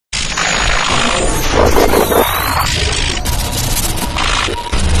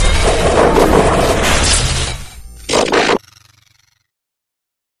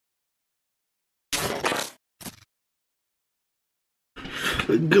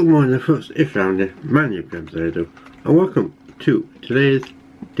Good morning folks, it's Randy, my name is Trams, and welcome to today's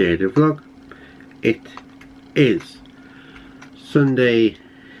daily vlog. It is Sunday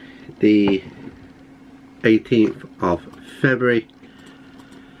the 18th of February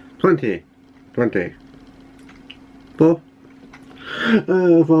 2024 for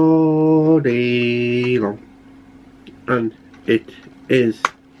the long, and it is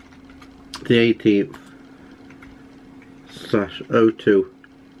the 18th /02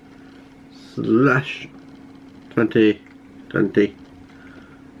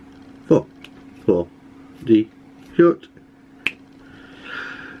 /2024 for the short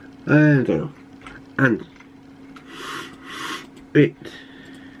and it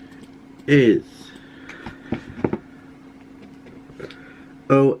is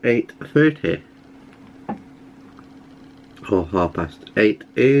 08:30 or 8:30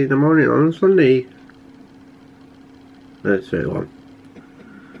 in the morning on a Sunday. Let's say one.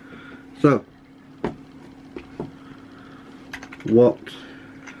 So, what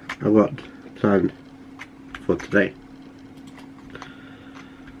I've got planned for today.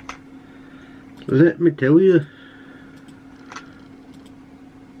 Let me tell you,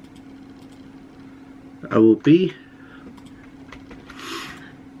 I will be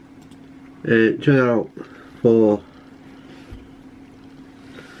chilling out for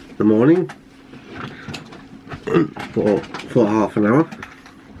the morning for half an hour.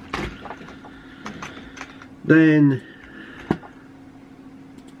 Then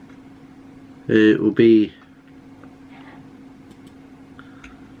it will be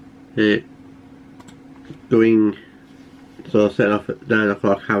going, so setting off at 9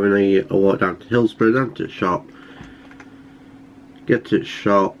 o'clock, having a walk down to Hillsborough, down to the shop, get to the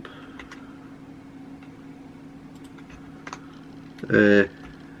shop,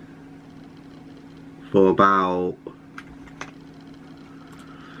 for about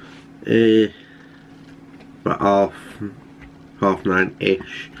half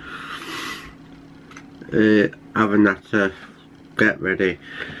 9-ish, having that to get ready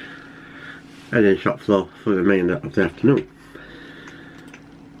and then shop floor for the remainder of the afternoon.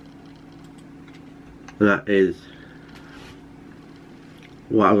 And that is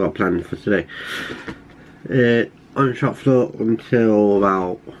what I've got planned for today. On the shop floor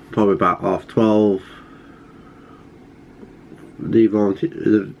until probably about 12:30.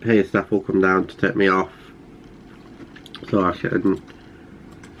 The pay staff will come down to take me off, so I can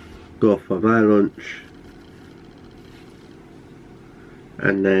go for my lunch,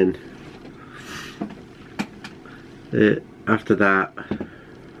 and then after that,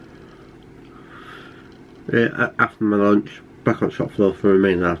 after my lunch, back on shop floor for the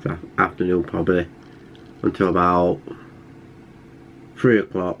remainder of the afternoon, probably until about 3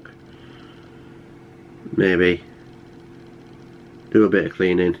 o'clock, maybe. Do a bit of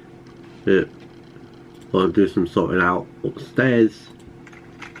cleaning, or do some sorting out upstairs,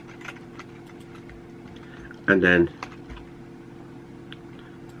 and then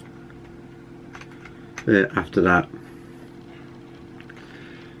after that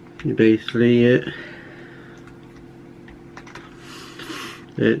you basically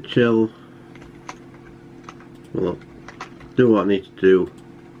chill, well, do what I need to do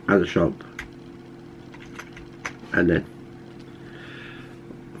at the shop, and then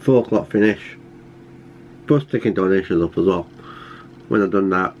 4 o'clock finish, plus taking donations up as well. When I've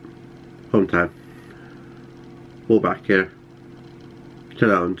done that, home time, walk back here,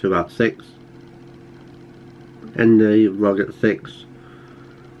 chill out until about 6, end the vlog at 6,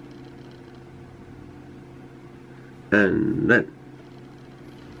 and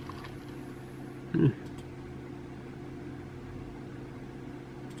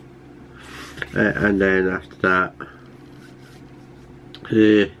then after that,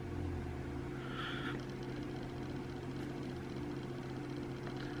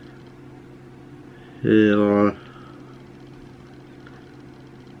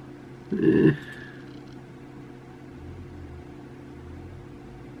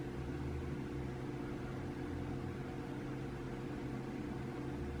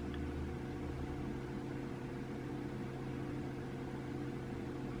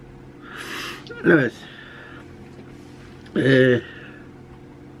 anyways,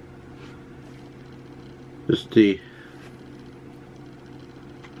 just the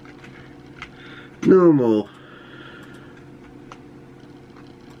normal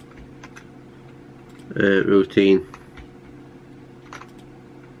routine,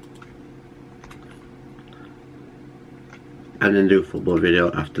 and then do a football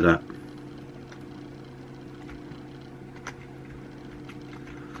video after that.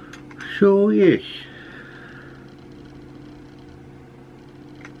 So yes,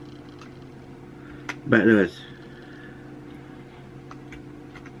 But anyways,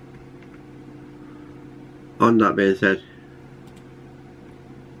 on that being said,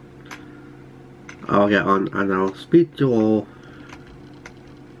 I'll get on and I'll speak to you all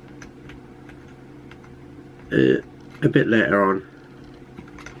a bit later on.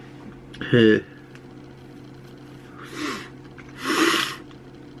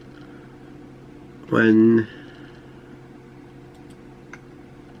 When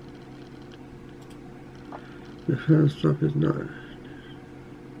the first stop is not.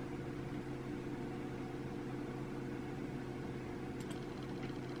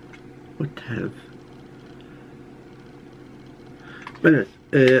 What have? But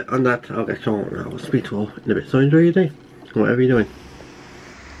anyways, on that, I'll get on and I'll speak to you all in a bit. So enjoy your day, whatever you're doing.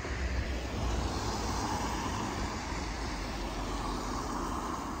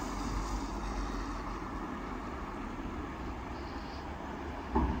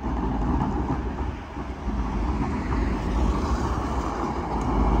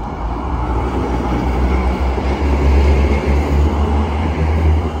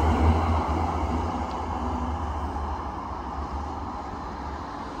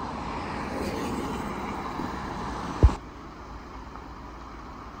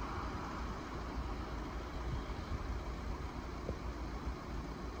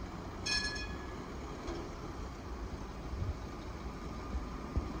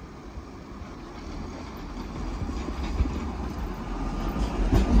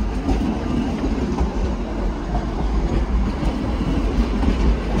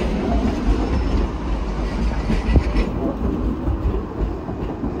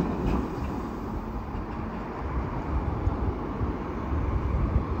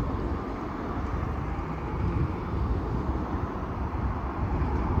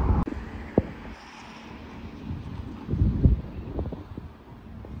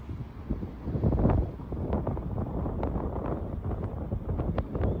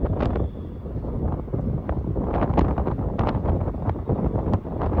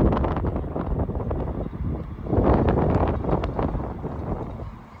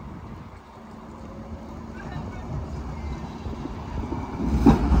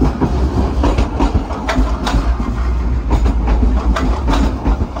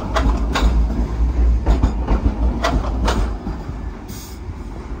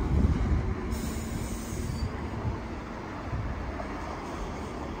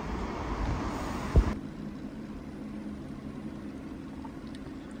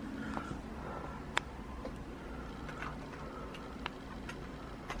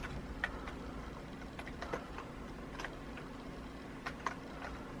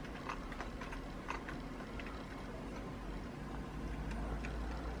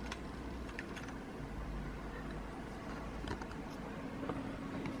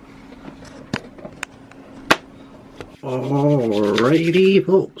 Alrighty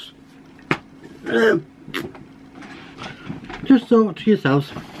folks, just thought to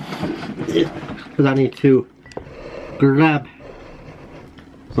yourselves, because I need to grab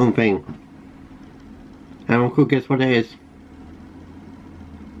something, and I could guess what it is.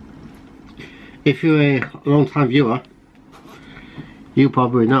 If you're a long time viewer, you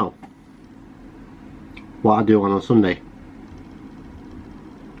probably know what I do on a Sunday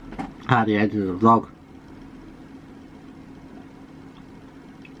at the end of the vlog.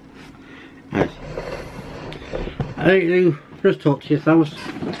 Yes. I need to just talk to yourselves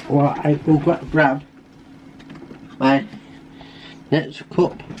while I will grab my next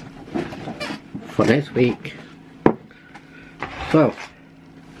cup for this week. So,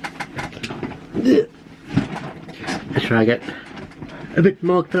 let's try to get a bit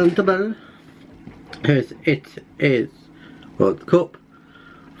more comfortable, because it is, well, the cup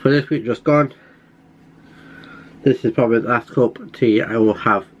for this week just gone. This is probably the last cup of tea I will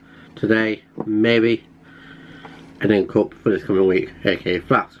have today, maybe, and then cup for this coming week, aka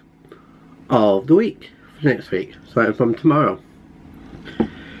flask of the week for next week, starting from tomorrow. So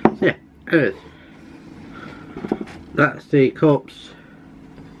yeah, anyways, that's the cups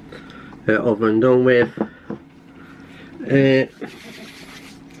over and done with.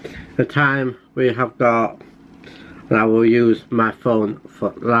 The time we have got, and I will use my phone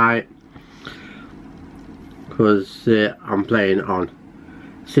for light because I'm playing on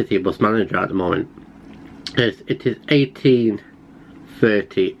City Bus Manager at the moment. It is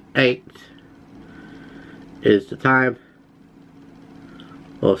 18:38 is the time,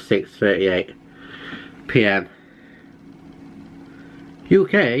 or 6:38 PM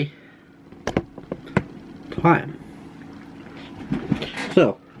UK time.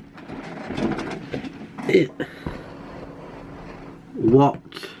 So what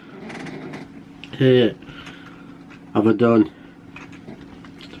have I done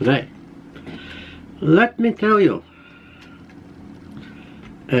today? Let me tell you.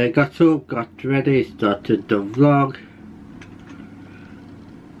 Got up, got ready, started the vlog.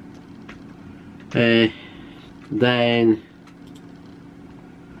 Then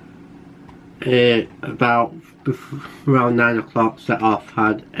about around 9 o'clock set off,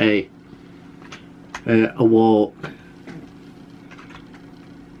 had a walk.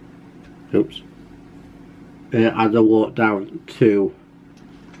 Oops. Had a walk down to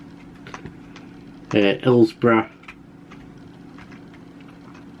Hillsborough.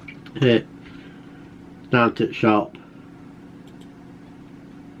 Down to the shop.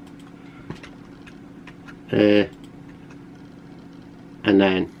 And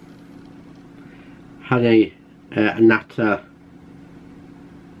then had a natter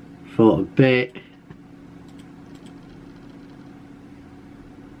for a bit.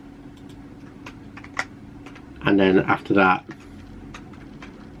 And then after that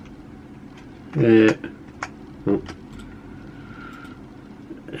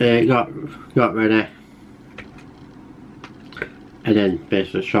got ready, and then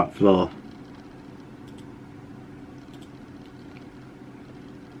basically shop floor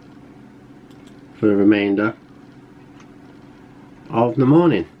for the remainder of the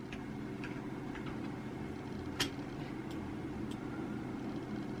morning.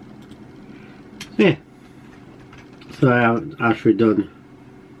 Yeah, so I haven't actually done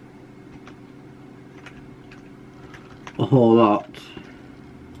a whole lot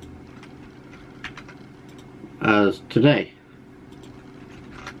as today.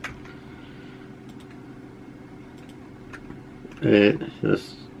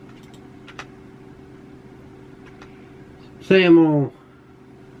 Just same old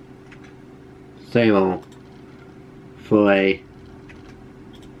for a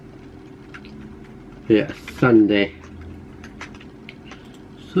Sunday.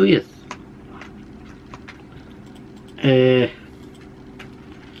 So yes,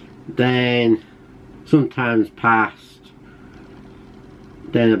 then sometimes past,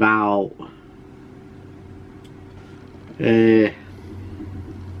 then about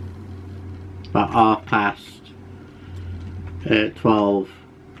half past 12,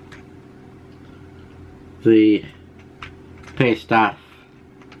 the pay staff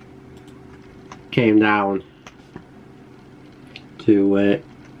came down to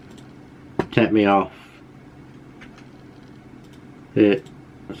take me off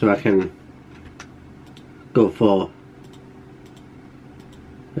so I can go for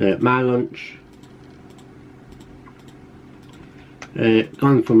my lunch.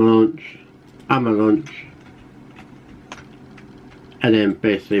 Gone for my lunch, and my lunch, and then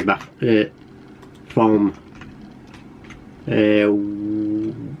basically back from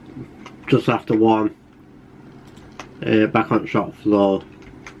just after 1 back on shop floor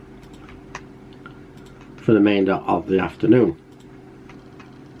for the remainder of the afternoon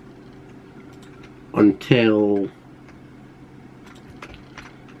until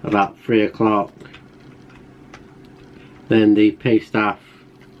about 3 o'clock. Then the pay staff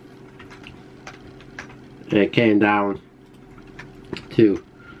came down to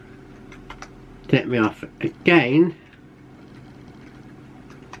take me off again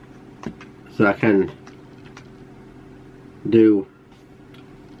so I can do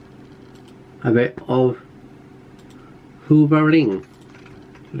a bit of hoovering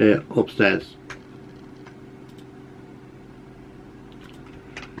upstairs,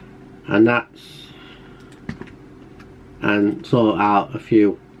 and sort out a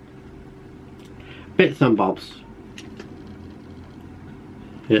few bits and bobs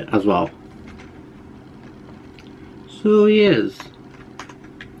as well. So yes,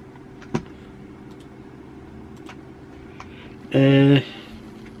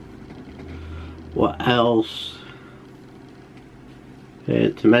 what else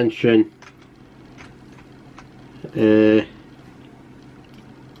to mention? I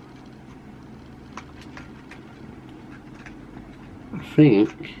think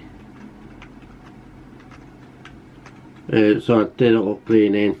so I did a little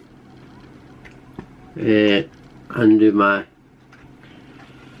cleaning and do my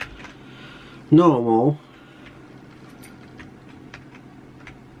normal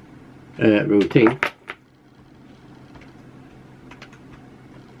routine,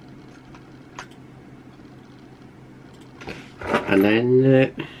 and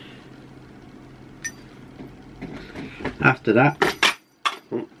then after that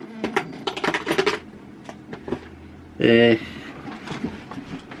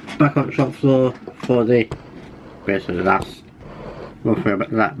back on the shop floor for the basically last roughly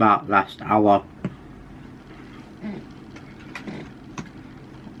about last hour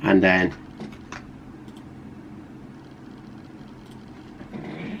and then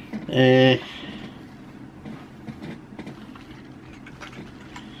I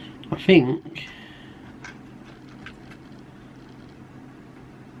think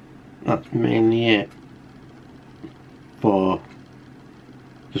that's mainly it for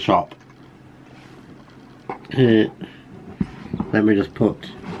the shop. Let me just put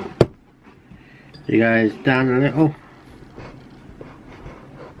you guys down a little.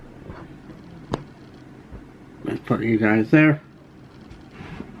 Let's put you guys there.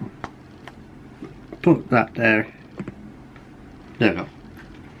 Put that there. There we go.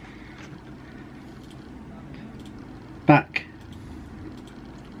 Back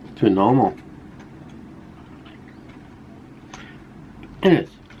to normal. Anyways,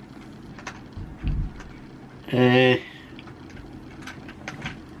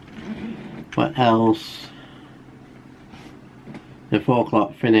 what else? The 4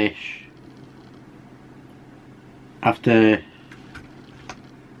 o'clock finish after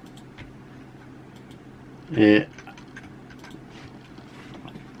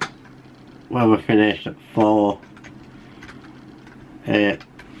when we finished at 4,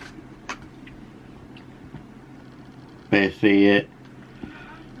 basically it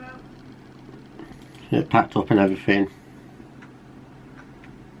packed up and everything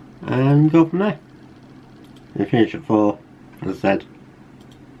and go from there. We finished at 4, as I said.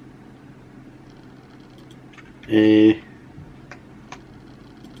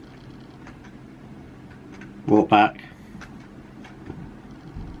 Walk back,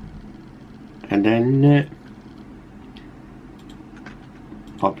 and then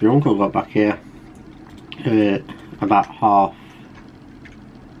Pop your uncle got back here about half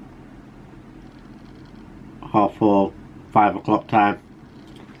 4, 5 o'clock time,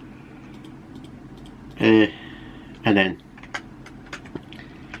 and then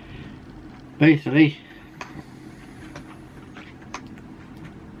basically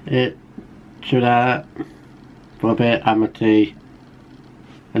it should for a bit, have my tea,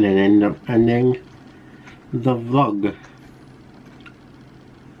 and then end up ending the vlog.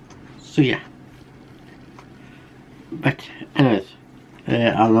 So yeah, but anyways,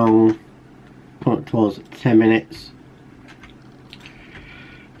 how long? Put towards 10 minutes.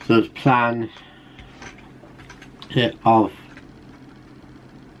 So the plan of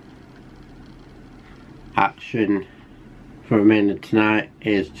action for the remainder of tonight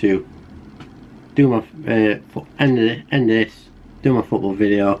is to do my end this, do my football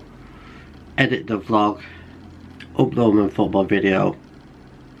video, edit the vlog, upload my football video,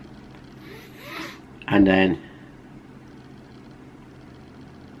 and then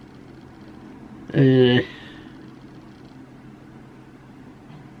I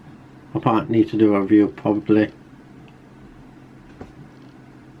probably need to do a review probably.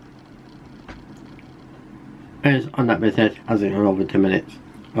 As on that being said, as it's over 10 minutes.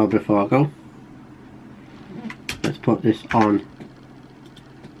 Well, before I go, let's put this on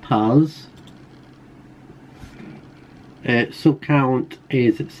pause. Sub count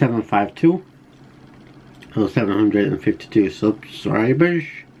is 752, or 752 subscribers,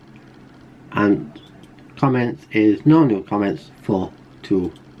 and comments is no new comments for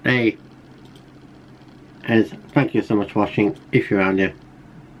today. As thank you so much for watching. If you're around here,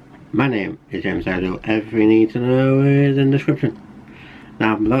 my name is James. Everything you need to know is in the description.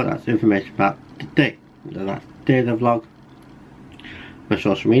 Now below that's information about today, the last day of the vlog, my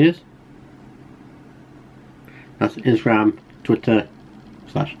social medias, that's Instagram, Twitter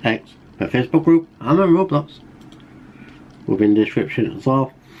 /X, my Facebook group, and my Roblox will be in the description as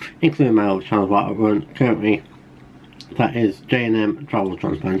well, including my other channels what I run currently, that is J&M Travel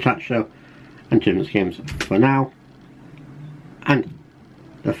Transplant Chat Show and Children's Games for now, and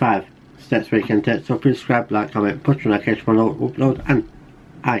the 5 steps where you can take. So please subscribe, like, comment, push the notification for another upload, and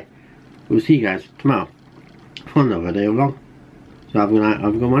I will see you guys tomorrow for another day vlog. So have a good night,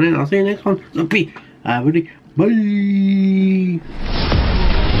 have a good morning, I'll see you next one. So be everybody, bye.